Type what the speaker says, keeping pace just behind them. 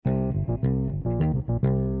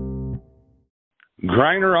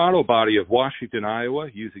Griner Auto Body of Washington, Iowa,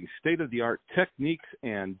 using state-of-the-art techniques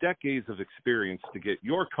and decades of experience to get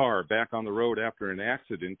your car back on the road after an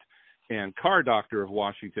accident, and Car Doctor of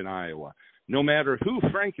Washington, Iowa. No matter who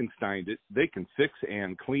Frankensteined it, they can fix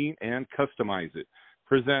and clean and customize it.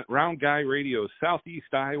 Present Round Guy Radio's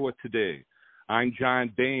Southeast Iowa Today. I'm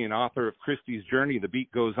John Bain, author of Christie's Journey, The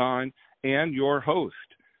Beat Goes On, and your host.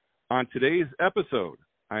 On today's episode,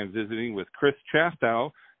 I'm visiting with Chris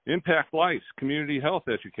Chastow, Impact Life's community health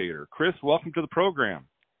educator. Chris, welcome to the program.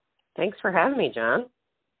 Thanks for having me, John.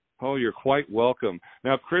 Oh, you're quite welcome.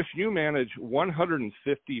 Now, Chris, you manage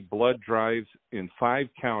 150 blood drives in 5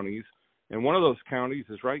 counties, and one of those counties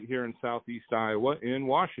is right here in southeast Iowa in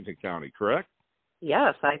Washington County, correct?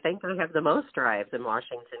 Yes, I think I have the most drives in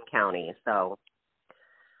Washington County. So,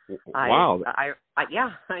 wow.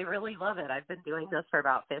 I really love it. I've been doing this for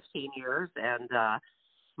about 15 years, and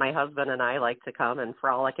my husband and I like to come and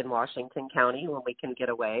frolic in Washington County when we can get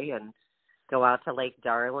away and go out to Lake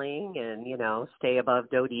Darling and, stay above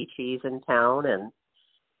Dodici's in town and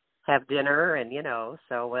have dinner. And,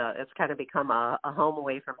 so it's kind of become a home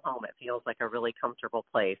away from home. It feels like a really comfortable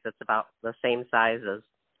place. It's about the same size as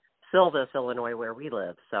Silvis, Illinois, where we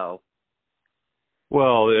live. So.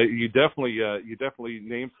 Well, you definitely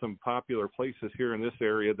named some popular places here in this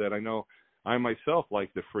area that I know I myself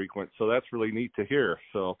like to frequent, so that's really neat to hear.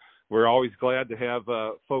 So we're always glad to have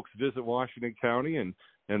folks visit Washington County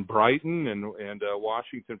and Brighton and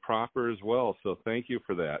Washington proper as well. So thank you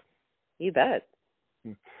for that. You bet.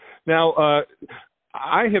 Now,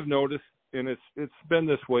 I have noticed, and it's been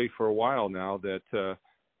this way for a while now, that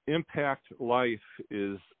Impact Life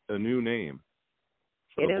is a new name.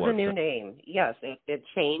 It is a new name. Yes, it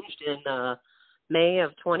changed in May of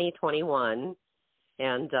 2021.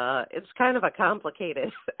 And it's kind of a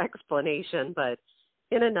complicated explanation, but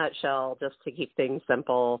in a nutshell, just to keep things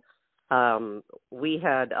simple, we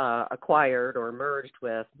had acquired or merged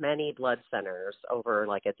with many blood centers over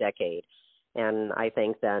like a decade. And I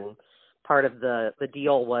think then part of the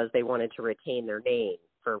deal was they wanted to retain their name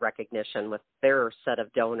for recognition with their set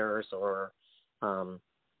of donors or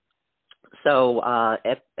so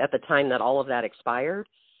at the time that all of that expired,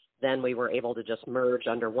 then we were able to just merge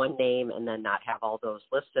under one name and then not have all those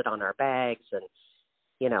listed on our bags. And,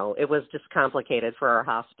 it was just complicated for our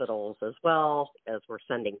hospitals as well as we're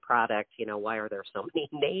sending product. Why are there so many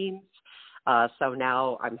names? So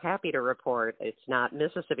now I'm happy to report it's not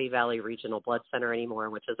Mississippi Valley Regional Blood Center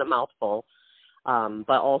anymore, which is a mouthful,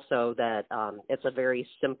 but also that it's a very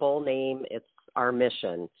simple name. It's our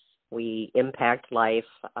mission. We impact life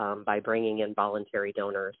by bringing in voluntary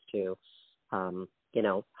donors to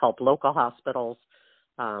help local hospitals,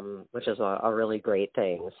 which is a really great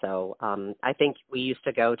thing. So I think we used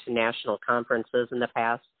to go to national conferences in the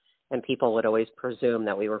past, and people would always presume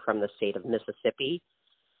that we were from the state of Mississippi.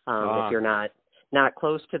 If you're not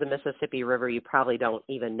close to the Mississippi River, you probably don't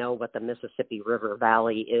even know what the Mississippi River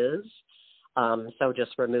Valley is. So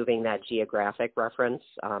just removing that geographic reference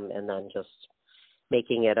and then just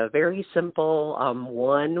making it a very simple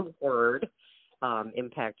one word,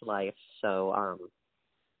 impact life. So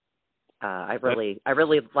I really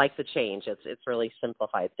like the change. It's really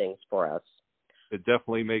simplified things for us. It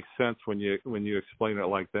definitely makes sense when you explain it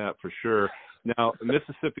like that, for sure. Now,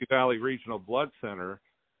 Mississippi Valley Regional Blood Center,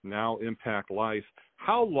 now Impact Life.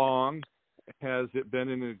 How long has it been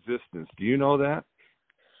in existence? Do you know that?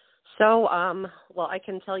 So, well, I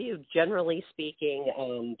can tell you, generally speaking,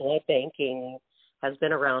 blood banking has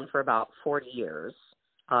been around for about 40 years.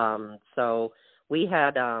 So we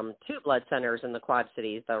had 2 blood centers in the Quad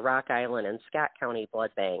Cities, the Rock Island and Scott County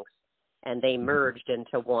blood banks, and they merged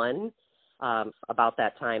into one about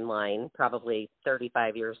that timeline, probably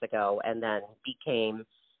 35 years ago, and then became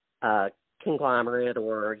a conglomerate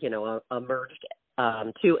or, a merged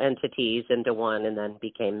 2 entities into one, and then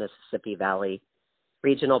became Mississippi Valley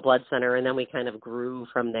Regional Blood Center, and then we kind of grew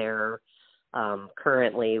from there.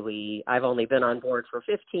 Currently, I've only been on board for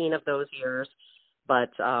 15 of those years, but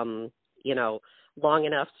long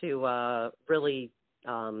enough to really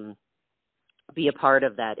be a part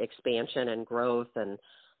of that expansion and growth. And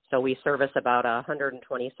so we service about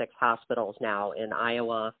 126 hospitals now in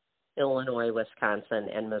Iowa, Illinois, Wisconsin,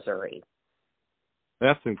 and Missouri.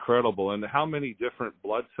 That's incredible. And how many different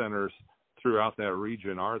blood centers throughout that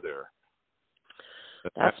region are there?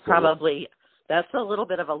 That's a little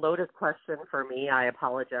bit of a loaded question for me. I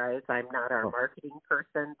apologize. I'm not our marketing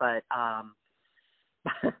person, but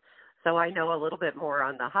so I know a little bit more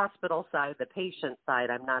on the hospital side. The patient side,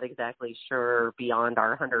 I'm not exactly sure beyond our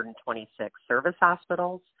 126 service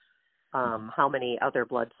hospitals, how many other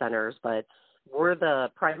blood centers, but we're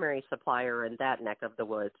the primary supplier in that neck of the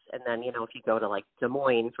woods. And then, if you go to like Des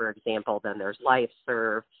Moines, for example, then there's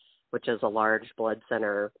LifeServe, which is a large blood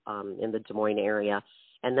center in the Des Moines area.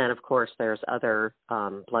 And then, of course, there's other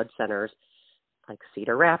blood centers like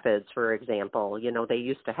Cedar Rapids, for example. They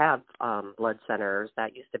used to have blood centers.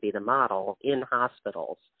 That used to be the model in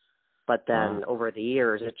hospitals. But then over the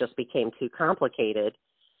years, it just became too complicated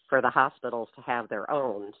for the hospitals to have their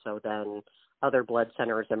own. So then other blood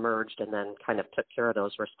centers emerged and then kind of took care of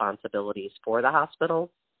those responsibilities for the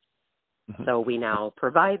hospital. Mm-hmm. So we now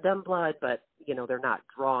provide them blood, but they're not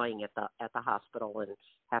drawing at the hospital and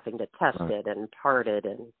having to test it and part it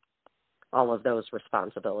and all of those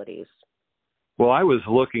responsibilities. Well, I was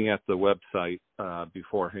looking at the website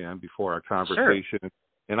beforehand, before our conversation, sure.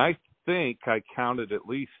 And I think I counted at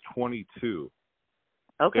least 22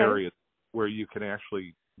 areas where you can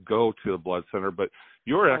actually go to a blood center. But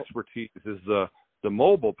your expertise is the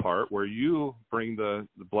mobile part, where you bring the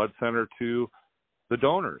blood center to the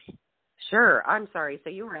donors. Sure. I'm sorry. So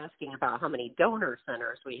you were asking about how many donor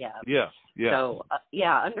centers we have. Yes. Yeah. So,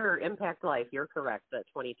 under Impact Life, you're correct that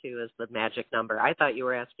 22 is the magic number. I thought you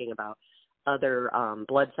were asking about other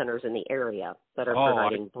blood centers in the area that are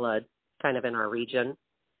providing blood kind of in our region.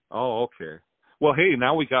 Oh, okay. Well, hey,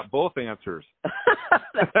 now we got both answers.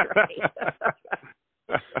 That's right.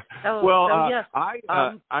 Yes.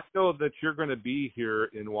 I know that you're going to be here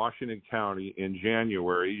in Washington County in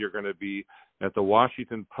January. You're going to be at the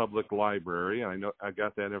Washington Public Library. I know I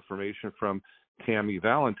got that information from Tammy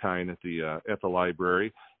Valentine at the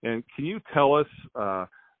library. And can you tell us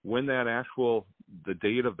when the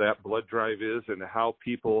date of that blood drive is, and how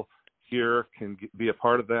people here can be a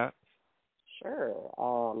part of that?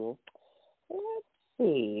 Sure. Let's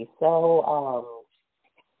see. So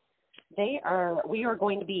we are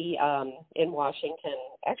going to be in Washington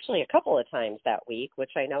actually a couple of times that week,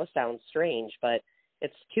 which I know sounds strange, but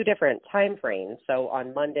it's two different time frames. So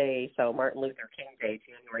on Monday, so Martin Luther King Day,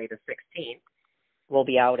 January the 16th, we'll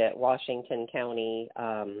be out at Washington County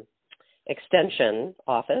Extension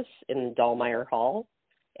office in Dahlmeyer Hall,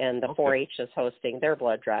 and the 4-H is hosting their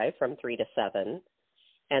blood drive from 3 to 7.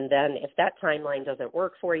 And then if that timeline doesn't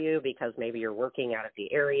work for you because maybe you're working out of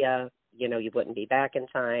the area, you wouldn't be back in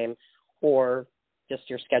time, or just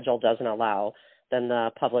your schedule doesn't allow, then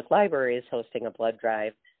the public library is hosting a blood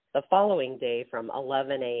drive the following day from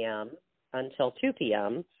 11 a.m. until 2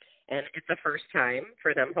 p.m. And it's the first time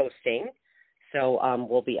for them hosting. So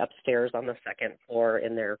we'll be upstairs on the second floor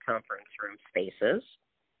in their conference room spaces.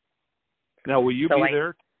 Now, will you be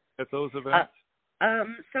there at those events?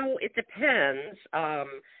 So it depends.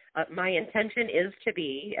 My intention is to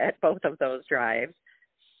be at both of those drives.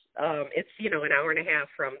 It's, an hour and a half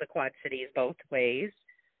from the Quad Cities both ways.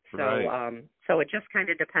 So, right. So it just kind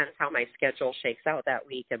of depends how my schedule shakes out that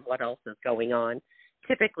week and what else is going on.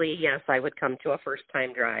 Typically, yes, I would come to a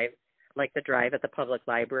first-time drive, like the drive at the public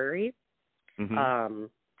library. Mm-hmm.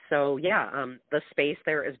 The space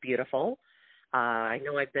there is beautiful. I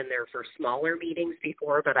know I've been there for smaller meetings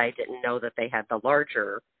before, but I didn't know that they had the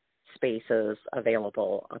larger spaces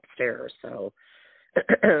available upstairs. So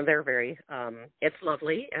they're very, it's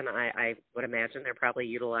lovely, and I would imagine they're probably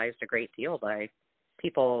utilized a great deal by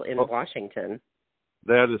people in Washington.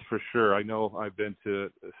 That is for sure. I know I've been to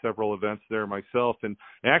several events there myself, and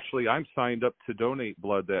actually I'm signed up to donate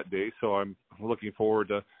blood that day, so I'm looking forward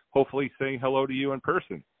to hopefully saying hello to you in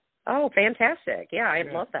person. Oh, fantastic. Yeah, I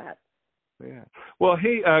love that. Yeah. Well,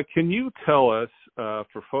 hey, can you tell us,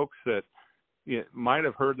 for folks that might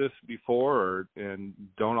have heard this before and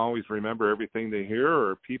don't always remember everything they hear,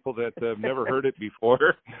 or people that have never heard it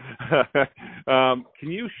before, can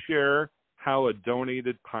you share how a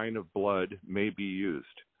donated pint of blood may be used?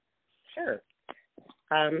 Sure.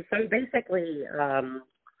 So basically,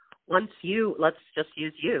 let's just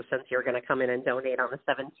use you since you're going to come in and donate on the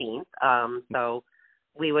 17th. So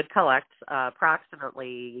we would collect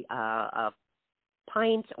approximately a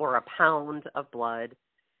pint or a pound of blood.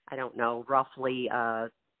 I don't know, roughly a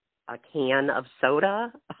can of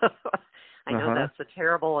soda. I know that's a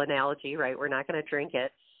terrible analogy, right? We're not going to drink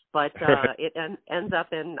it. But it ends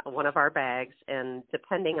up in one of our bags, and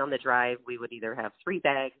depending on the drive, we would either have 3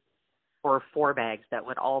 bags or 4 bags that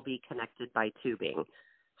would all be connected by tubing.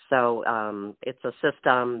 So it's a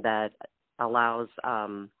system that allows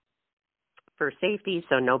for safety,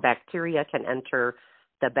 so no bacteria can enter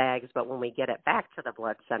the bags. But when we get it back to the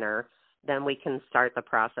blood center, then we can start the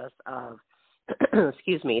process of,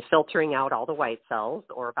 filtering out all the white cells,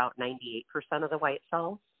 or about 98% of the white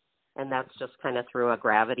cells. And that's just kind of through a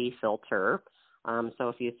gravity filter. So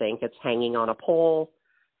if you think it's hanging on a pole,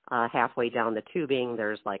 halfway down the tubing,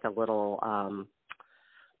 there's like a little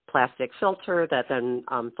plastic filter that then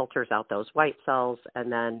filters out those white cells.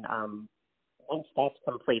 And then once that's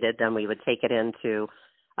completed, then we would take it into,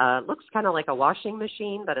 looks kind of like a washing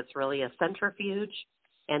machine, but it's really a centrifuge.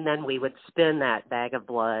 And then we would spin that bag of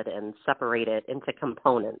blood and separate it into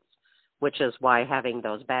components, which is why having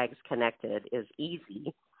those bags connected is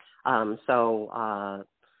easy.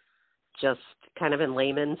 Just kind of in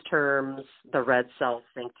layman's terms, the red cells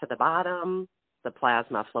sink to the bottom, the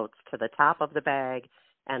plasma floats to the top of the bag,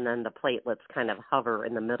 and then the platelets kind of hover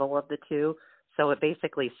in the middle of the two. So it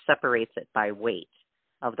basically separates it by weight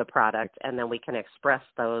of the product, and then we can express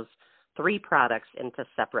those 3 products into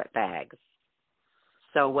separate bags.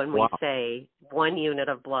 So when we say 1 unit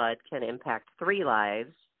of blood can impact 3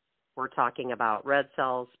 lives, we're talking about red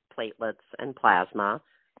cells, platelets, and plasma.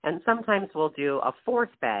 And sometimes we'll do a 4th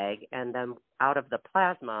bag, and then out of the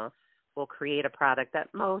plasma, we'll create a product that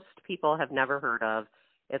most people have never heard of.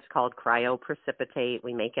 It's called cryoprecipitate.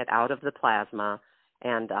 We make it out of the plasma.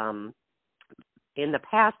 And in the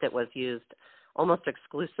past, it was used almost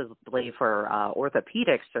exclusively for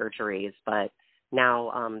orthopedic surgeries, but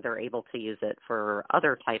now they're able to use it for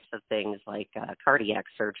other types of things like cardiac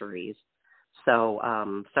surgeries. So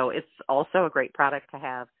it's also a great product to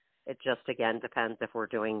have. It just, again, depends if we're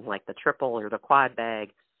doing like the triple or the quad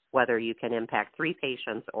bag, whether you can impact 3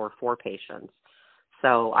 patients or 4 patients.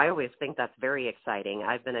 So I always think that's very exciting.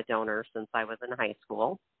 I've been a donor since I was in high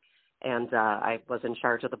school, and I was in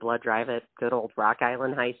charge of the blood drive at good old Rock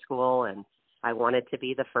Island High School, and I wanted to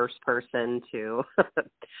be the first person to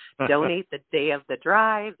donate the day of the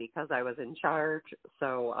drive because I was in charge.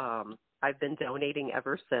 So I've been donating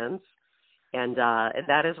ever since. And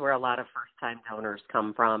that is where a lot of first-time donors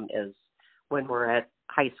come from, is when we're at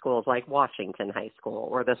high schools like Washington High School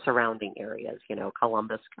or the surrounding areas,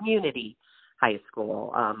 Columbus Community High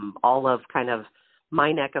School, all of kind of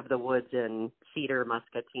my neck of the woods in Cedar,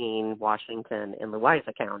 Muscatine, Washington, and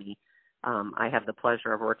Louisa County. I have the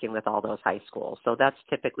pleasure of working with all those high schools. So that's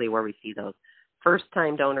typically where we see those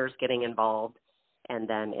first-time donors getting involved. And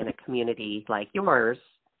then in a community like yours,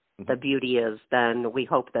 the beauty is then we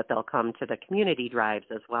hope that they'll come to the community drives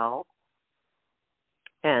as well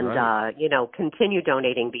and, right. Continue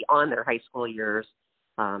donating beyond their high school years.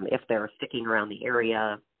 If they're sticking around the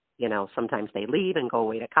area, sometimes they leave and go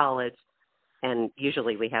away to college. And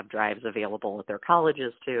usually we have drives available at their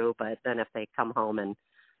colleges too. But then if they come home and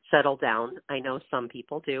settle down, I know some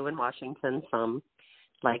people do in Washington, some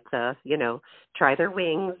like to, try their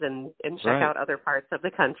wings and check out other parts of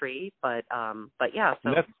the country. But yeah.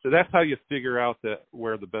 So that's how you figure out that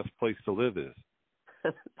where the best place to live is.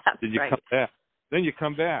 That's then you right. Come back. Then you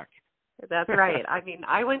come back. That's right. I mean,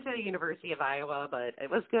 I went to the University of Iowa, but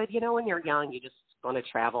it was good. When you're young, you just want to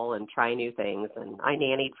travel and try new things. And I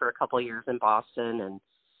nannied for a couple of years in Boston and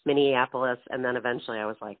Minneapolis. And then eventually I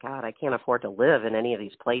was like, God, I can't afford to live in any of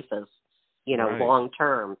these places, long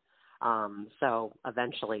term. So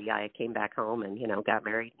eventually I came back home and, got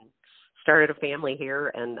married and started a family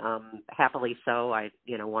here. And happily so, I,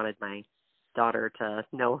 wanted my daughter to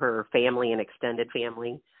know her family and extended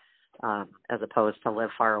family, as opposed to live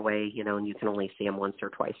far away, and you can only see them once or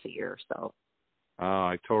twice a year. So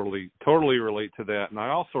I totally relate to that. And I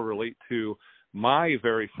also relate to my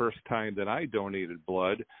very first time that I donated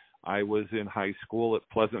blood. I was in high school at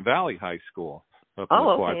Pleasant Valley High School.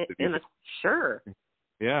 Okay. Sure.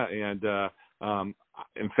 Yeah, and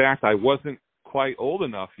in fact, I wasn't quite old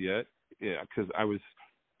enough yet, because I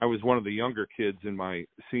was one of the younger kids in my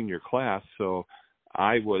senior class, so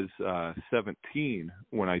I was 17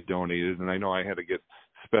 when I donated, and I know I had to get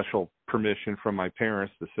special permission from my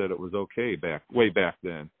parents that said it was okay way back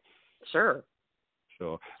then. Sure.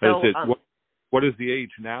 So what is the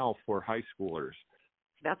age now for high schoolers?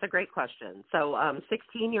 That's a great question. So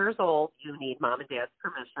 16 years old, you need mom and dad's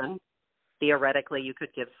permission. Theoretically, you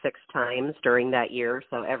could give 6 times during that year.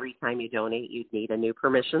 So every time you donate, you'd need a new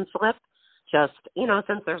permission slip. Just,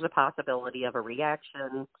 since there's a possibility of a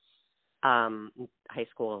reaction, high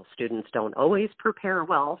school students don't always prepare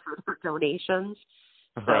well for donations.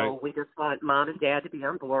 So we just want mom and dad to be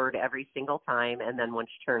on board every single time. And then once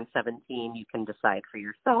you turn 17, you can decide for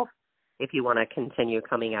yourself if you want to continue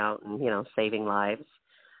coming out and, saving lives.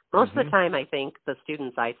 Most of the time, I think the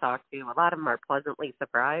students I talk to, a lot of them are pleasantly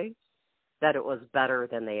surprised that it was better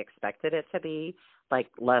than they expected it to be, like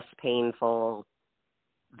less painful.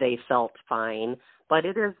 They felt fine, but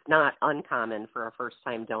it is not uncommon for a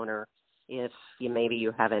first-time donor if maybe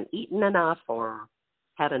you haven't eaten enough or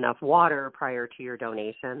had enough water prior to your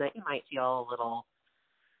donation that you might feel a little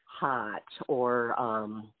hot or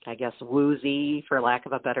I guess woozy, for lack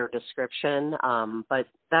of a better description. But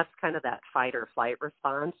that's kind of that fight or flight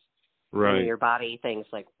response. Right. Your body thinks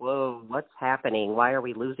like, whoa, what's happening? Why are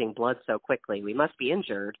we losing blood so quickly? We must be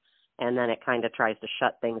injured. And then it kind of tries to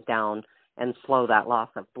shut things down and slow that loss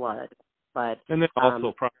of blood. But And then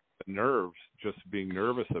also probably the nerves, just being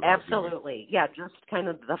nervous about absolutely. Yeah, just kind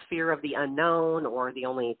of the fear of the unknown, or the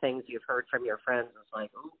only things you've heard from your friends is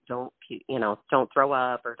like, oh, don't throw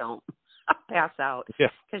up or don't pass out. Yeah.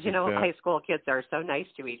 Because, high school kids are so nice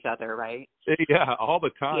to each other, right? Yeah, all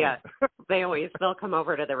the time. Yeah. They'll come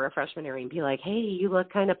over to the refreshment area and be like, hey, you look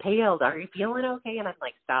kind of pale. Are you feeling okay? And I'm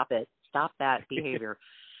like, stop it. Stop that behavior.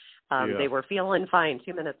 They were feeling fine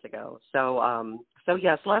 2 minutes ago. So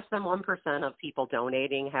yes, less than 1% of people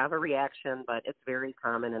donating have a reaction, but it's very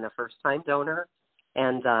common in a first-time donor.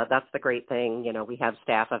 And that's the great thing. We have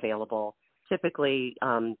staff available. Typically,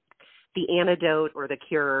 the antidote or the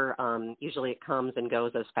cure, usually it comes and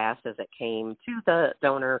goes as fast as it came to the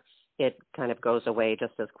donor. It kind of goes away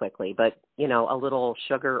just as quickly. But, a little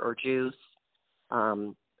sugar or juice,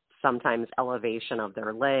 sometimes elevation of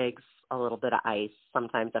their legs, a little bit of ice,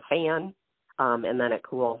 sometimes a fan, and then it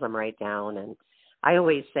cools them right down. And I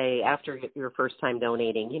always say after your first time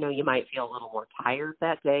donating, you might feel a little more tired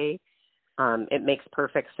that day. It makes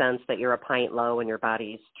perfect sense that you're a pint low and your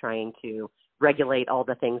body's trying to regulate all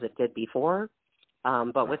the things it did before.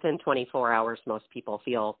 But within 24 hours, most people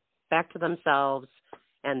feel back to themselves.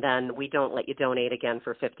 And then we don't let you donate again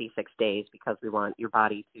for 56 days because we want your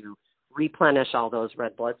body to replenish all those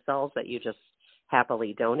red blood cells that you just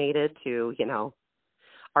happily donated to,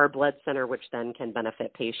 our blood center, which then can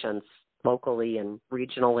benefit patients locally and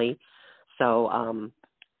regionally. So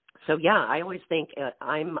yeah, I always think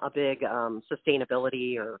I'm a big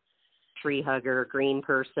sustainability or tree hugger, green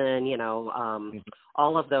person,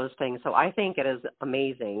 all of those things. So I think it is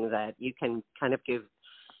amazing that you can kind of give,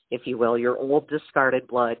 if you will, your old discarded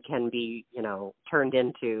blood can be, turned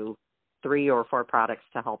into 3 or 4 products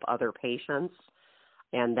to help other patients.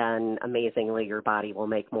 And then amazingly, your body will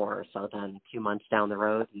make more. So then 2 months down the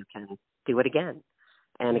road, you can do it again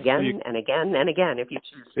and again and again and again if you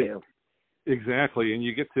choose to. Exactly. And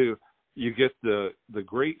you get the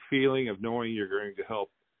great feeling of knowing you're going to help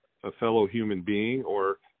a fellow human being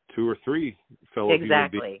or 2 or 3 fellow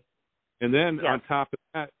human beings. And then on top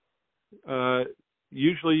of that,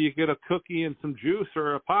 usually you get a cookie and some juice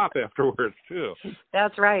or a pop afterwards too.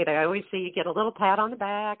 That's right. I always say you get a little pat on the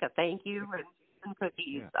back, a thank you, and some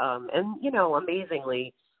cookies. Yeah. And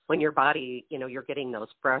amazingly, when your body, you're getting those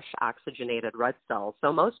fresh oxygenated red cells.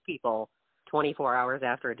 So most people 24 hours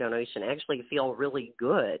after a donation actually feel really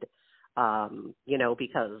good,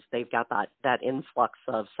 because they've got that influx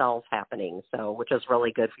of cells happening. So, which is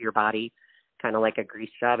really good for your body, kind of like a grease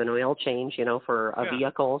job and oil change, for a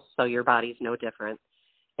vehicle. So your body's no different.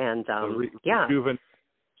 And so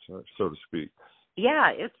to speak.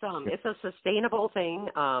 Yeah, it's a sustainable thing.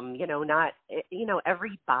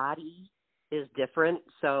 Every body is different.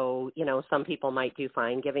 So, some people might do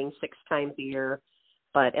fine giving 6 times a year,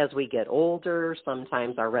 but as we get older,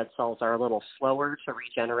 sometimes our red cells are a little slower to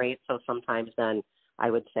regenerate. So sometimes then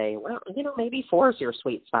I would say, well, maybe 4 is your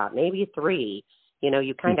sweet spot, maybe 3.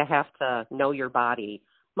 You kind of have to know your body.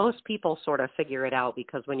 Most people sort of figure it out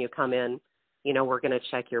because when you come in, we're going to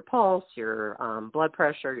check your pulse, your blood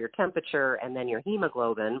pressure, your temperature, and then your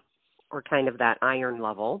hemoglobin, or kind of that iron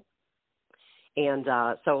level. And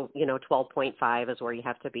so, 12.5 is where you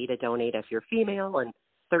have to be to donate if you're female, and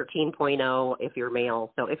 13.0 if you're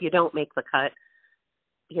male. So if you don't make the cut,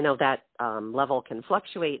 that level can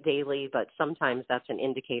fluctuate daily, but sometimes that's an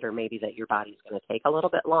indicator maybe that your body's going to take a little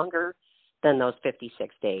bit longer than those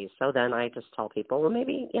 56 days. So then I just tell people, well,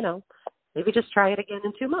 maybe just try it again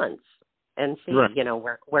in 2 months and see, right,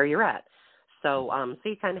 where you're at. So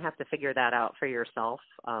you kind of have to figure that out for yourself.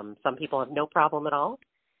 Some people have no problem at all.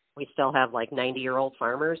 We still have like 90-year-old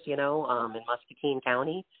farmers, in Muscatine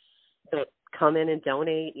County that come in and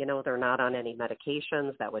donate. They're not on any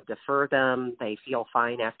medications that would defer them. They feel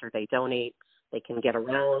fine after they donate. They can get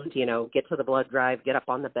around, get to the blood drive, get up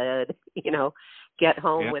on the bed, get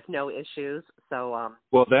home with no issues. So,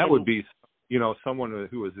 well, that would be, someone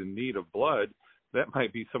who is in need of blood. That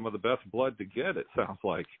might be some of the best blood to get, it sounds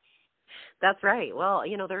like. That's right. Well,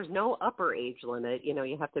 there's no upper age limit.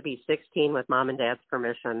 You have to be 16 with mom and dad's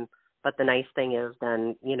permission. But the nice thing is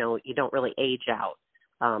then, you don't really age out.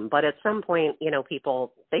 But at some point,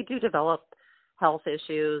 people, they do develop health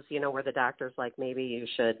issues, where the doctor's like, maybe you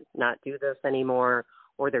should not do this anymore,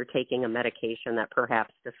 or they're taking a medication that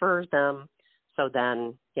perhaps defers them. So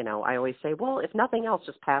then, I always say, well, if nothing else,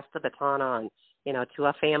 just pass the baton on, to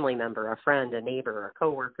a family member, a friend, a neighbor, a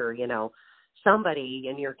coworker, somebody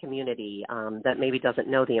in your community that maybe doesn't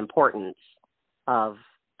know the importance of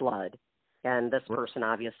blood. And this person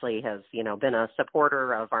obviously has, been a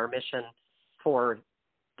supporter of our mission for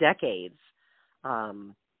decades.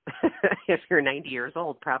 If you're 90 years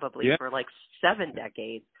old, probably Yeah. for like 7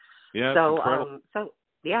 decades. Yeah. So, Incredible.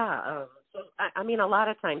 I mean, a lot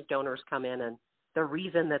of times donors come in and the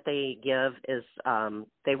reason that they give is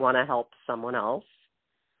they want to help someone else.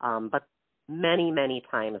 But many, many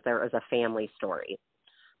times there is a family story.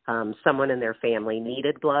 Someone in their family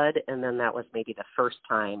needed blood, and then that was maybe the first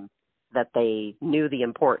time that they knew the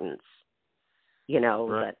importance,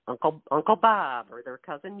 Right. that Uncle Bob or their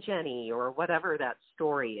cousin Jenny or whatever that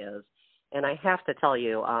story is. And I have to tell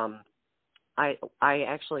you, I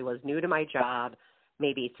actually was new to my job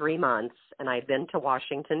maybe 3 months, and I'd been to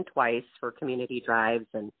Washington twice for community drives,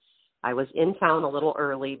 and I was in town a little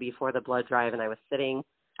early before the blood drive, and I was sitting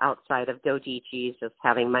outside of Dodici's just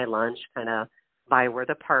having my lunch kind of by where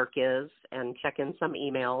the park is and checking some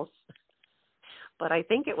emails. But I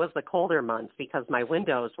think it was the colder months because my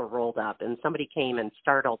windows were rolled up and somebody came and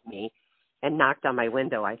startled me and knocked on my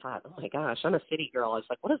window. I thought, oh my gosh, I'm a city girl. I was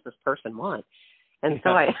like, what does this person want? And so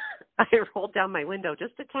I rolled down my window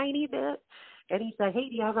just a tiny bit. And he said, hey,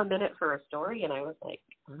 do you have a minute for a story? And I was like,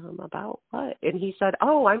 about what? And he said,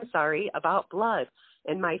 oh, I'm sorry, about blood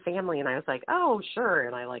in my family. And I was like, oh, sure.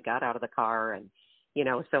 And I got out of the car and,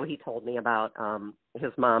 so he told me about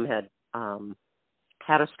his mom had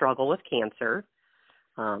had a struggle with cancer.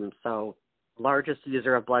 So largest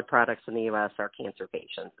user of blood products in the U.S. are cancer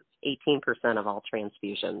patients. It's 18% of all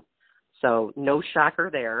transfusions. So no shocker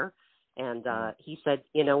there. And he said,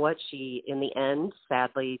 you know what, she, in the end,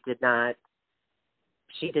 sadly did not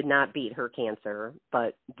beat her cancer,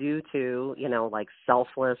 but due to,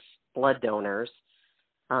 selfless blood donors,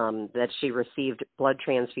 that she received blood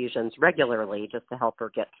transfusions regularly just to help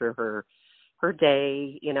her get through her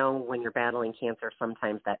day. When you're battling cancer,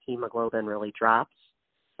 sometimes that hemoglobin really drops.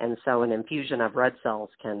 And so an infusion of red cells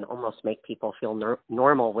can almost make people feel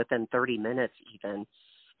normal within 30 minutes even.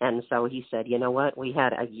 And so he said, you know what, we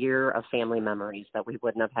had a year of family memories that we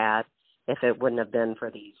wouldn't have had if it wouldn't have been for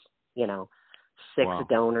these, 6 Wow.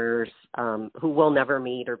 donors who we'll never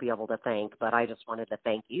meet or be able to thank. But I just wanted to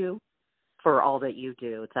thank you for all that you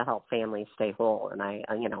do to help families stay whole. And I,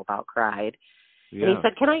 about cried. Yeah. And he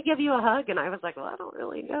said, can I give you a hug? And I was like, well, I don't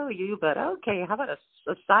really know you, but okay, how about a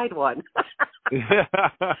side one?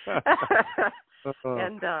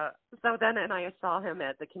 And so then, and I saw him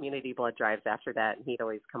at the community blood drives after that, and he'd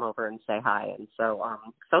always come over and say hi. And so,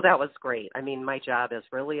 so that was great. I mean, my job is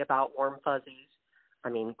really about warm fuzzies. I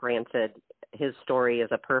mean, granted, his story is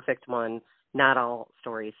a perfect one. Not all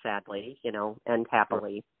stories, sadly, end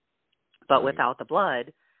happily. But Right. without the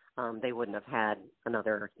blood, they wouldn't have had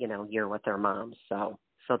another, year with their moms. So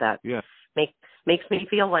that makes me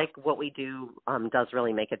feel like what we do does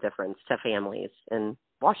really make a difference to families in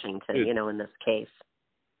Washington, in this case.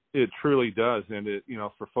 It truly does. And it,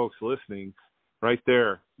 for folks listening, right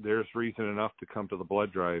there's reason enough to come to the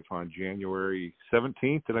blood drive on January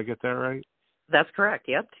 17th. Did I get that right? That's correct.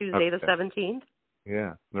 Yep. Tuesday Okay. the 17th.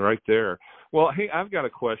 Yeah, right there. Well, hey, I've got a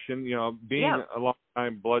question. Being a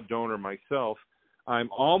long-time blood donor myself, I'm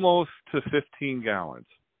almost to 15 gallons.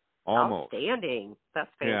 Almost. Outstanding.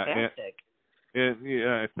 That's fantastic.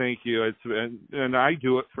 And thank you. And I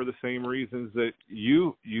do it for the same reasons that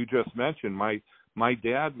you just mentioned. My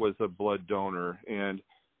dad was a blood donor, and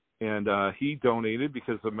he donated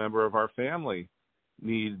because a member of our family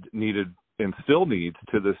needed and still needs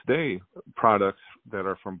to this day products that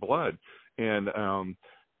are from blood. And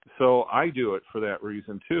so I do it for that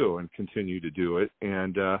reason too, and continue to do it.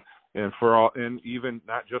 And for all, and even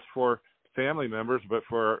not just for family members, but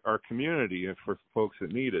for our community and for folks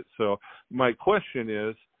that need it. So my question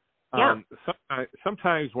is,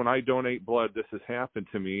 sometimes when I donate blood, this has happened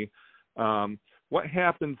to me. What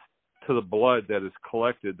happens to the blood that is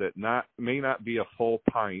collected that may not be a full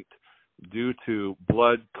pint due to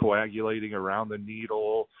blood coagulating around the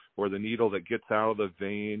needle or the needle that gets out of the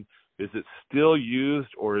vein? Is it still used,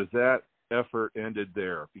 or is that effort ended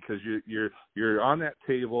there? Because you're on that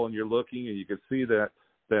table and you're looking and you can see that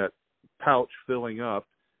pouch filling up,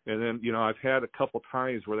 and then I've had a couple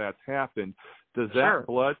times where that's happened. Does that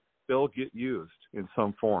blood still get used in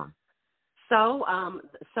some form? So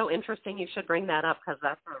interesting you should bring that up, because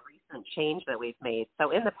that's a recent change that we've made. So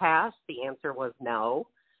in the past, the answer was no.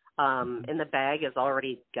 And the bag has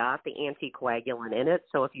already got the anticoagulant in it,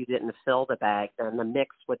 so if you didn't fill the bag, then the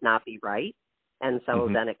mix would not be right, and so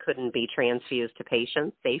then it couldn't be transfused to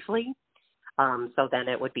patients safely. So then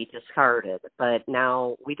it would be discarded. But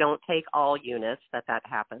now we don't take all units that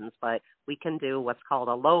happens, but we can do what's called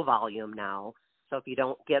a low volume now. So if you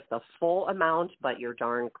don't get the full amount, but you're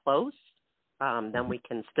darn close, then we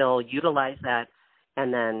can still utilize that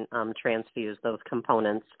and then transfuse those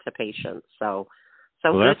components to patients. So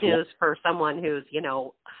good news for someone who's,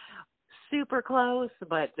 super close,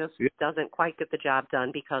 but just doesn't quite get the job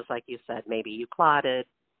done because, like you said, maybe you clotted,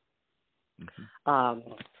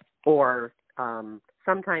 or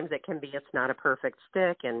sometimes it can be it's not a perfect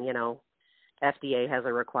stick, and, FDA has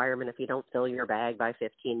a requirement if you don't fill your bag by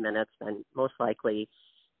 15 minutes, then most likely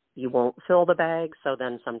you won't fill the bag. So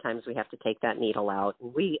then sometimes we have to take that needle out.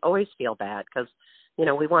 And we always feel bad because,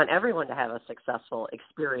 we want everyone to have a successful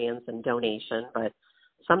experience and donation, but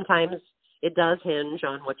sometimes it does hinge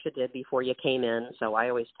on what you did before you came in. So I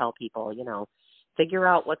always tell people, figure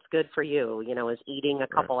out what's good for you. Is eating a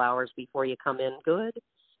couple hours before you come in good?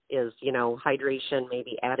 Is, hydration,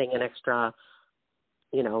 maybe adding an extra,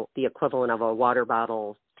 the equivalent of a water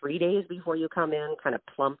bottle 3 days before you come in, kind of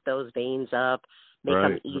plump those veins up, make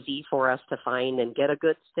them easy for us to find and get a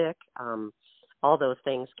good stick. All those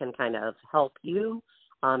things can kind of help you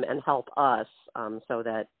and help us so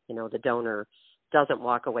that, the donor doesn't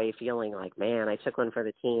walk away feeling like, man, I took one for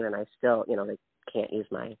the team and I still, they can't use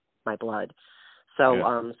my blood.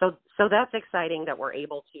 So, so that's exciting that we're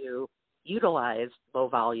able to utilize low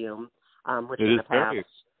volume, which in the past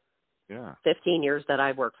 15 years that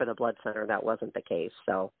I've worked for the blood center, that wasn't the case.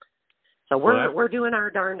 So we're doing our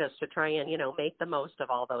darndest to try and, make the most of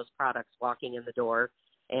all those products walking in the door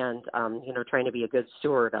and, trying to be a good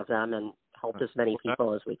steward of them and help as many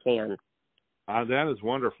people as we can. That is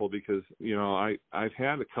wonderful because, I've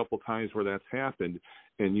had a couple times where that's happened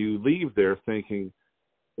and you leave there thinking,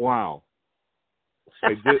 wow,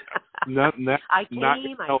 I did I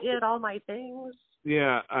did all my things.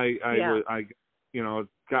 Yeah. I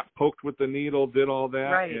got poked with the needle, did all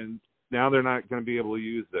that. And now they're not going to be able to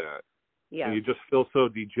use that. Yeah. And you just feel so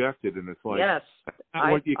dejected. And it's like, yes,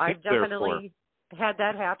 I've definitely had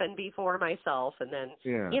that happen before myself. And then,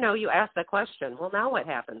 you ask the question, well, now what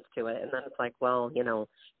happens to it? And then it's like, well, if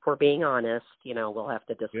we're being honest, we'll have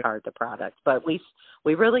to discard the product. But we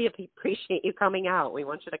really appreciate you coming out. We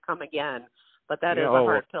want you to come again. But that is a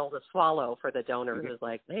hard pill to swallow for the donor who's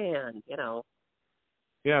like, man,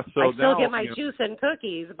 Yeah, so I still get my juice and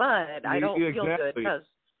cookies, but I don't feel good because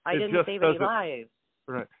I didn't save any lives.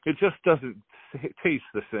 Right. It just doesn't taste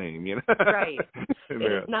the same, Right.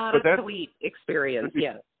 It's not a sweet experience,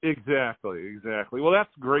 Exactly. Well,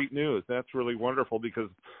 that's great news. That's really wonderful because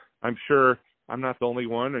I'm sure I'm not the only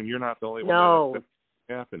one and you're not the only one. No,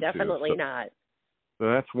 that happened definitely not. So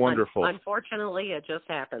that's wonderful. Unfortunately, it just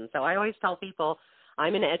happens. So I always tell people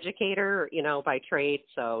I'm an educator, by trade.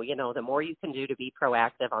 So, the more you can do to be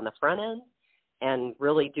proactive on the front end and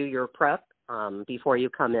really do your prep before you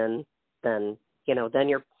come in, then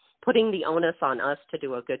you're putting the onus on us to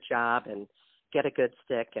do a good job and get a good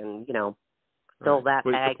stick and, fill that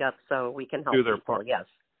bag up so we can help people. Part. Yes.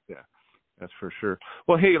 Yeah, that's for sure.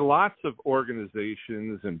 Well, hey, lots of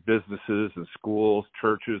organizations and businesses and schools,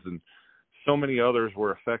 churches, and so many others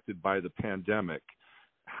were affected by the pandemic.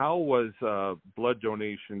 How was blood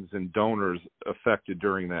donations and donors affected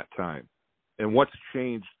during that time? And what's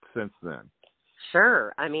changed since then?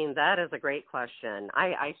 Sure. I mean, that is a great question.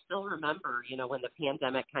 I still remember, when the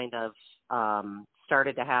pandemic kind of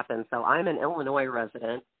started to happen. So I'm an Illinois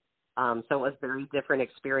resident. So it was a very different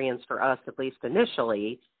experience for us, at least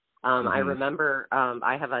initially. I remember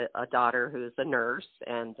I have a daughter who's a nurse,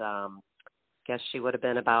 and guess she would have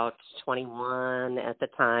been about 21 at the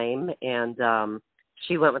time. And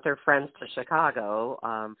she went with her friends to Chicago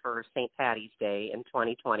for St. Patty's Day in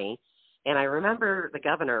 2020. And I remember the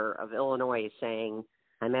governor of Illinois saying,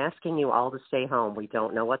 I'm asking you all to stay home. We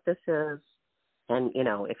don't know what this is. And,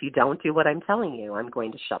 if you don't do what I'm telling you, I'm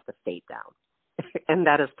going to shut the state down. And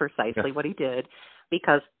that is precisely what he did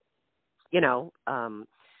because,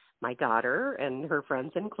 my daughter and her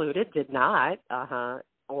friends included did not,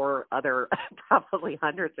 or other probably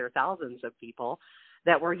hundreds or thousands of people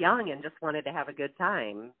that were young and just wanted to have a good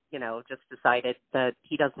time, just decided that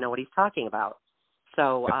he doesn't know what he's talking about.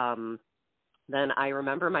 So then I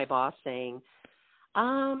remember my boss saying,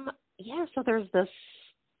 so there's this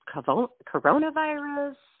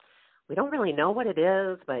coronavirus. We don't really know what it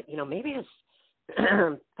is, but, maybe just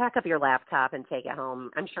pack up your laptop and take it home.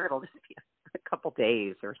 I'm sure it'll just be a couple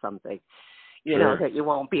days or something, that you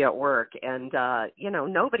won't be at work. And,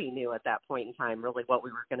 nobody knew at that point in time really what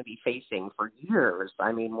we were going to be facing for years.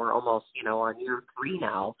 I mean, we're almost, on year 3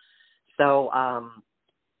 now. So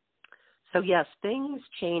yes, things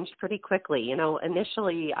changed pretty quickly.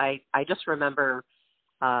 Initially I just remember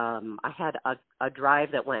I had a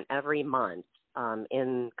drive that went every month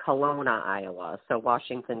in Kelowna, Iowa, so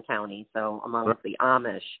Washington County, so amongst the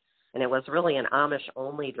Amish. And it was really an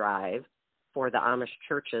Amish-only drive. for the Amish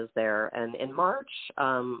churches there. And in March,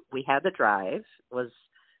 we had the drive. It was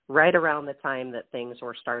right around the time that things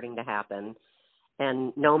were starting to happen,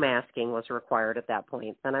 and no masking was required at that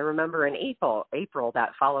point. And I remember in April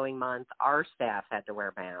that following month, our staff had to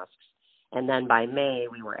wear masks. And then by May,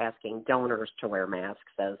 we were asking donors to wear masks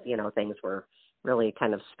as, things were really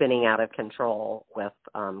kind of spinning out of control with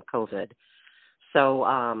COVID.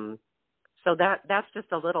 So that's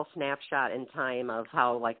just a little snapshot in time of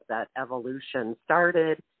how like that evolution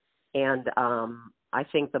started. And I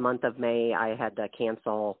think the month of May, I had to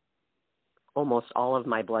cancel almost all of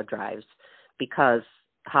my blood drives because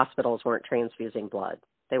hospitals weren't transfusing blood.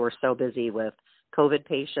 They were so busy with COVID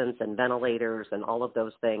patients and ventilators and all of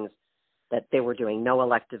those things that they were doing no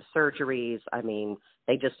elective surgeries. I mean,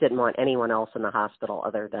 they just didn't want anyone else in the hospital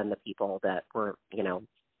other than the people that were,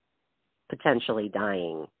 potentially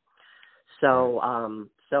dying. So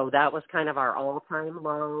that was kind of our all-time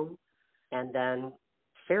low. And then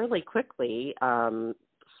fairly quickly,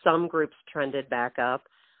 some groups trended back up.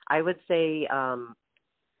 I would say,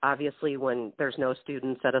 obviously, when there's no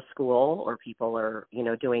students at a school or people are,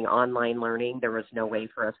 doing online learning, there was no way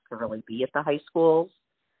for us to really be at the high schools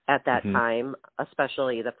at that time,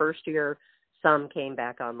 especially the first year. Some came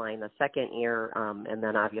back online the second year, and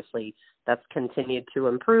then obviously that's continued to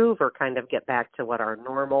improve or kind of get back to what our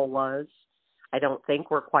normal was. I don't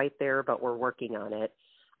think we're quite there, but we're working on it.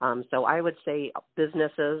 So I would say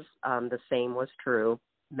businesses, the same was true.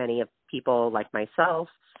 Many of people like myself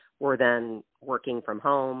were then working from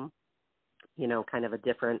home, kind of a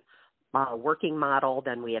different working model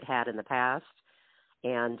than we had in the past.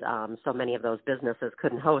 And so many of those businesses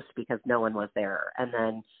couldn't host because no one was there. And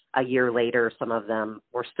then a year later, some of them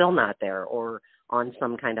were still not there or on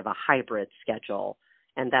some kind of a hybrid schedule.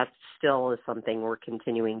 And that still is something we're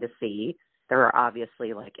continuing to see. There are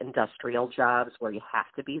obviously like industrial jobs where you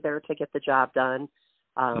have to be there to get the job done.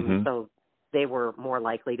 So they were more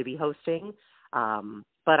likely to be hosting.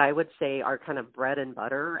 But I would say our kind of bread and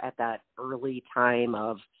butter at that early time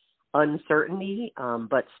of uncertainty,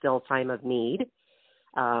 but still time of need,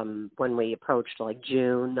 when we approached like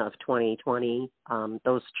June of 2020,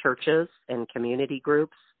 those churches and community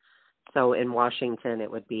groups. So in Washington,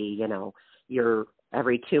 it would be, your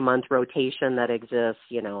every 2-month rotation that exists,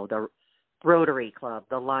 the Rotary Club,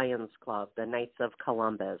 the Lions Club, the Knights of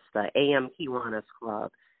Columbus, the AM Kiwanis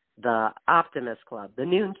Club, the Optimist Club, the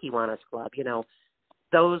Noon Kiwanis Club,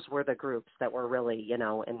 those were the groups that were really,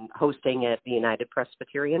 and hosting at the United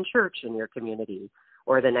Presbyterian Church in your community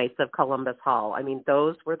or the Knights of Columbus Hall. I mean,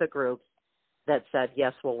 those were the groups that said,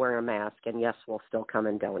 yes, we'll wear a mask and yes, we'll still come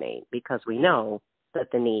and donate because we know that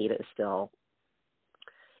the need is still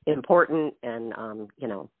important and,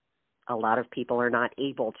 a lot of people are not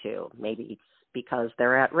able to, maybe because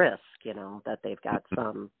they're at risk, that they've got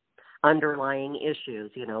some underlying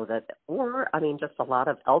issues, just a lot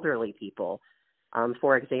of elderly people.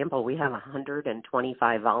 For example, we have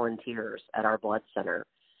 125 volunteers at our blood center.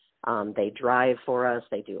 They drive for us.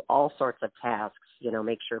 They do all sorts of tasks,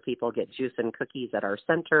 make sure people get juice and cookies at our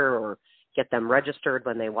center or get them registered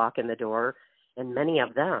when they walk in the door. And many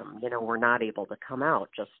of them, were not able to come out,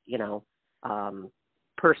 just,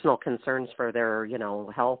 personal concerns for their,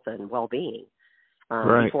 health and well-being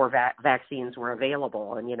before vaccines were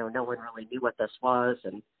available. And, no one really knew what this was.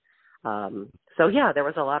 And there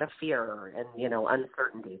was a lot of fear and,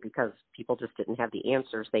 uncertainty because people just didn't have the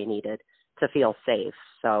answers they needed to feel safe.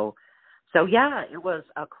 So it was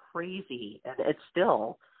a crazy, and it's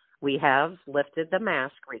still, we have lifted the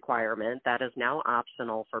mask requirement. That is now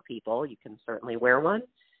optional for people. You can certainly wear one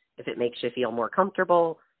if it makes you feel more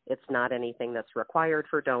comfortable. It's not anything that's required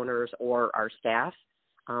for donors or our staff.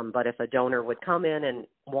 But if a donor would come in and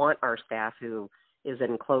want our staff who is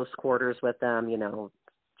in close quarters with them,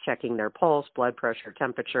 checking their pulse, blood pressure,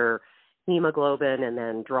 temperature, hemoglobin, and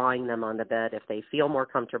then drawing them on the bed, if they feel more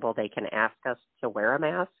comfortable, they can ask us to wear a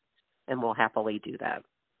mask, and we'll happily do that.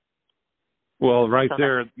 Well,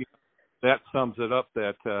 there, that sums it up,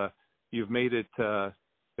 that you've made it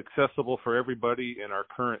accessible for everybody in our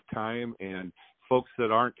current time, and folks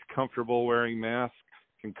that aren't comfortable wearing masks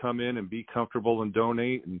can come in and be comfortable and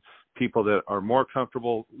donate, and people that are more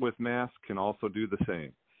comfortable with masks can also do the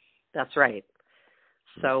same. That's right.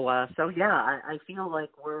 So I feel like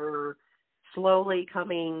we're slowly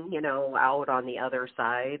coming, out on the other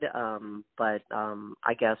side. But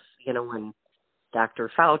I guess, when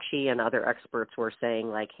Dr. Fauci and other experts were saying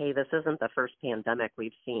like, hey, this isn't the first pandemic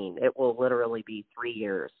we've seen. It will literally be 3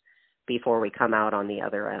 years before we come out on the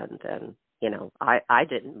other end. And, I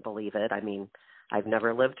didn't believe it. I mean, I've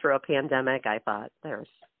never lived through a pandemic. I thought there's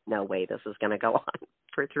no way this is going to go on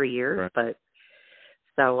for 3 years. Right. But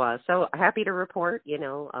So happy to report,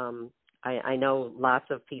 I know lots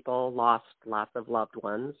of people lost lots of loved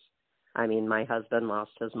ones. I mean, my husband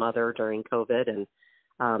lost his mother during COVID,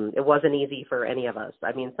 and it wasn't easy for any of us.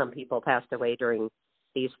 I mean, some people passed away during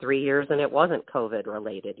these 3 years, and it wasn't COVID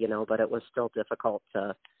related, but it was still difficult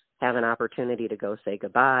to have an opportunity to go say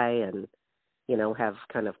goodbye and, have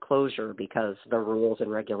kind of closure because the rules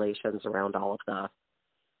and regulations around all of the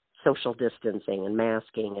social distancing and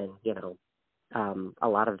masking and, a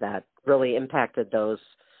lot of that really impacted those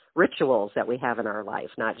rituals that we have in our life,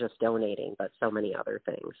 not just donating, but so many other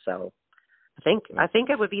things. So I think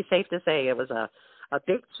it would be safe to say it was a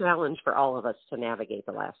big challenge for all of us to navigate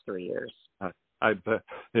the last 3 years. I bet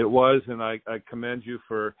it was, and I commend you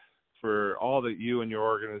for all that you and your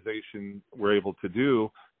organization were able to do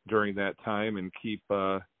during that time and keep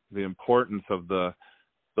the importance of the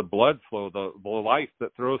blood flow, the life that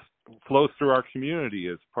flows through our community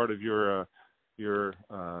as part of your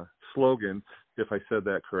slogan, if I said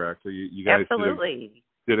that correctly. You guys absolutely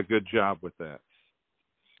did a good job with that.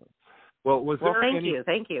 Well,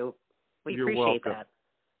 thank you. We appreciate that.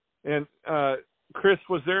 And Chris,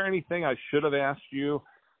 was there anything I should have asked you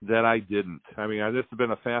that I didn't? I mean, this has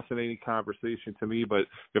been a fascinating conversation to me, but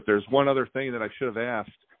if there's one other thing that I should have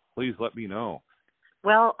asked, please let me know.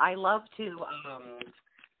 Well, I love to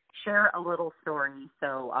share a little story.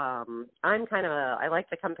 So I'm I like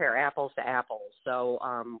to compare apples to apples. So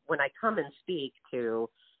when I come and speak to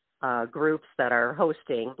groups that are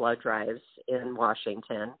hosting blood drives in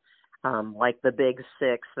Washington, like the Big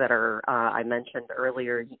Six that are, I mentioned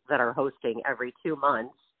earlier, that are hosting every 2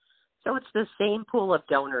 months. So it's the same pool of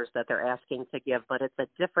donors that they're asking to give, but it's a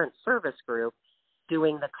different service group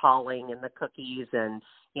doing the calling and the cookies and,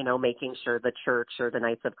 making sure the church or the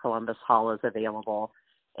Knights of Columbus Hall is available.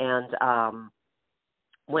 And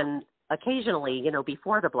when occasionally,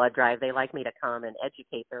 before the blood drive, they like me to come and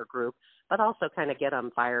educate their group, but also kind of get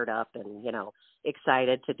them fired up and,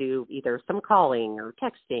 excited to do either some calling or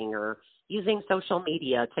texting or using social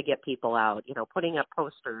media to get people out, putting up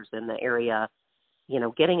posters in the area,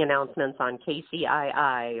 getting announcements on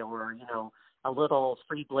KCII or, a little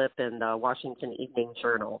free blip in the Washington Evening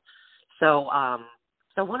Journal. So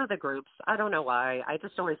one of the groups, I don't know why, I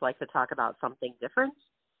just always like to talk about something different.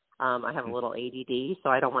 I have a little ADD, so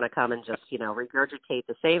I don't want to come and just, regurgitate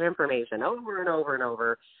the same information over and over and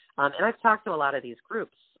over. And I've talked to a lot of these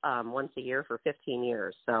groups once a year for 15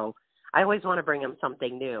 years. So I always want to bring them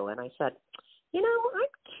something new. And I said, I'm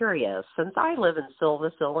curious, since I live in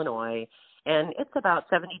Silvis, Illinois, and it's about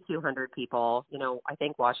 7,200 people, I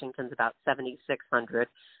think Washington's about 7,600.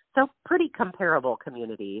 So pretty comparable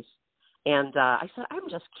communities. And I said, I'm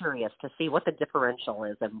just curious to see what the differential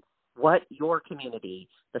is and what your community,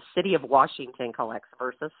 the city of Washington, collects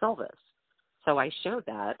versus Silvis. So I showed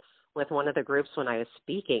that with one of the groups when I was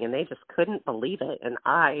speaking, and they just couldn't believe it. And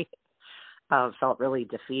I felt really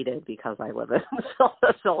defeated because I live in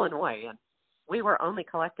Silvis, Illinois, and we were only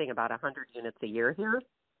collecting about 100 units a year here.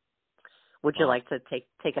 Would you like to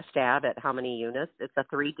take a stab at how many units? It's a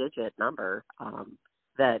 3-digit number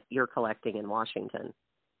that you're collecting in Washington.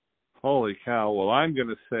 Holy cow. Well, I'm going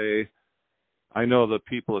to say, I know the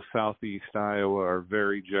people of Southeast Iowa are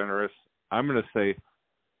very generous. I'm going to say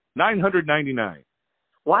 999.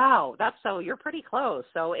 Wow, you're pretty close.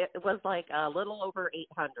 So it was like a little over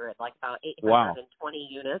 800, like about 820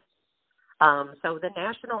 units. So the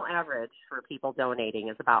national average for people donating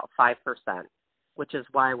is about 5%, which is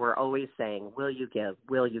why we're always saying, will you give,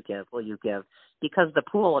 will you give, will you give? Because the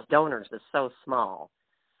pool of donors is so small.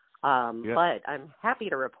 But I'm happy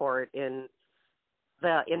to report in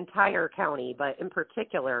the entire county, but in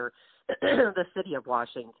particular, the city of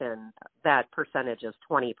Washington, that percentage is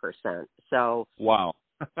 20%. So wow.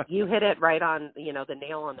 You hit it right on, the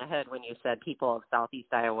nail on the head when you said people of Southeast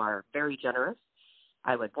Iowa are very generous.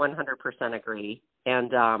 I would 100% agree.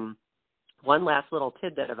 And one last little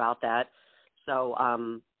tidbit about that.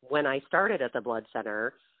 So when I started at the Blood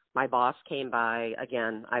Center, my boss came by,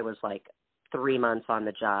 again, I was like 3 months on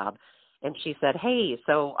the job, and she said, hey,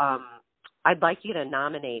 so I'd like you to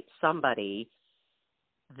nominate somebody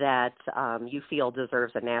that you feel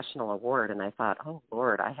deserves a national award. And I thought, oh,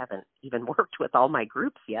 Lord, I haven't even worked with all my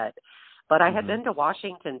groups yet. But I had been to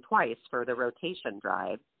Washington twice for the rotation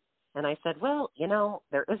drive. And I said, well,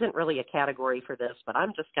 there isn't really a category for this, but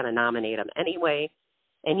I'm just going to nominate them anyway.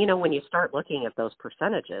 And, when you start looking at those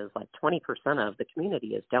percentages, like 20% of the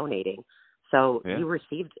community is donating. So you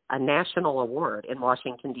received a national award in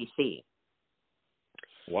Washington, D.C.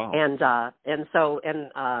 Wow. And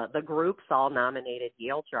the groups all nominated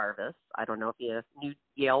Yale Jarvis. I don't know if you knew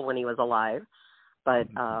Yale when he was alive, but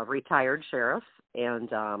retired sheriff. And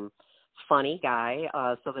funny guy.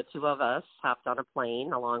 So the two of us hopped on a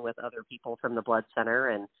plane along with other people from the Blood Center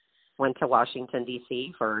and went to Washington,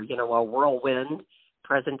 D.C. for, a whirlwind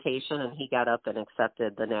presentation, and he got up and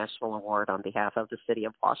accepted the national award on behalf of the city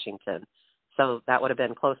of Washington. So that would have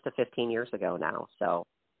been close to 15 years ago now. So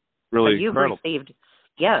really you've incredible. Received,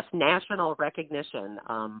 yes, national recognition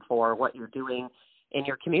for what you're doing in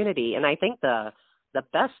your community. And I think the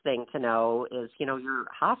best thing to know is, your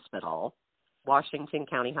hospital, Washington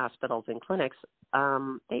County Hospitals and Clinics,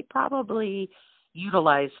 they probably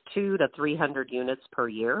utilize 200 to 300 units per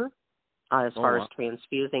year as far as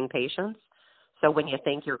transfusing patients. So when you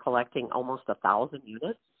think you're collecting almost 1,000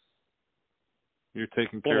 units, you're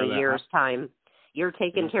taking care of that. In a year's time, you're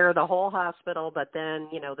taking care of the whole hospital, but then,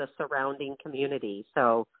 the surrounding community.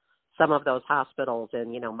 So some of those hospitals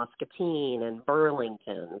in, Muscatine and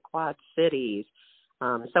Burlington, Quad Cities.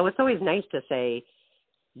 So it's always nice to say,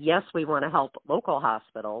 yes, we want to help local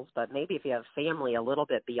hospitals, but maybe if you have family a little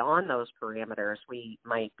bit beyond those parameters, we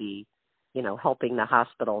might be, helping the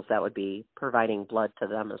hospitals that would be providing blood to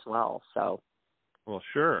them as well. So. Well,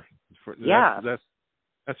 sure. Yeah.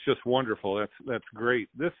 That's just wonderful. That's great.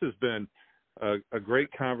 This has been a great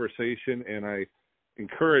conversation, and I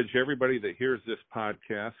encourage everybody that hears this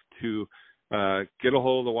podcast to get a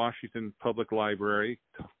hold of the Washington Public Library,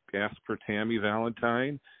 ask for Tammy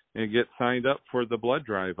Valentine, and get signed up for the blood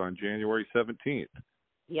drive on January 17th.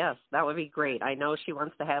 Yes, that would be great. I know she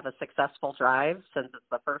wants to have a successful drive since it's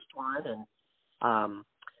the first one, and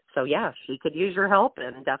so, yeah, she could use your help,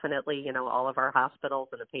 and definitely, all of our hospitals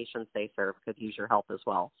and the patients they serve could use your help as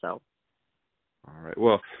well. So, all right.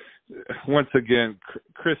 Well, once again,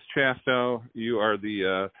 Chris Chaffow, you are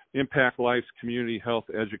the Impact Life's community health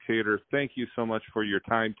educator. Thank you so much for your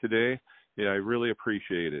time today. Yeah, I really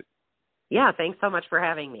appreciate it. Yeah, thanks so much for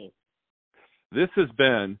having me. This has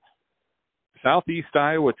been Southeast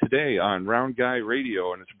Iowa Today on Round Guy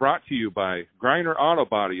Radio, and it's brought to you by Griner Auto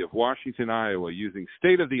Body of Washington, Iowa, using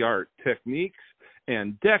state-of-the-art techniques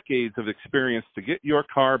and decades of experience to get your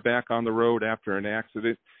car back on the road after an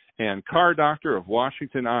accident, and Car Doctor of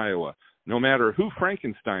Washington, Iowa. No matter who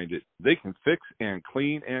Frankensteined it, they can fix and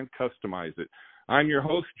clean and customize it. I'm your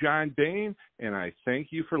host, John Bain, and I thank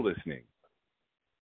you for listening.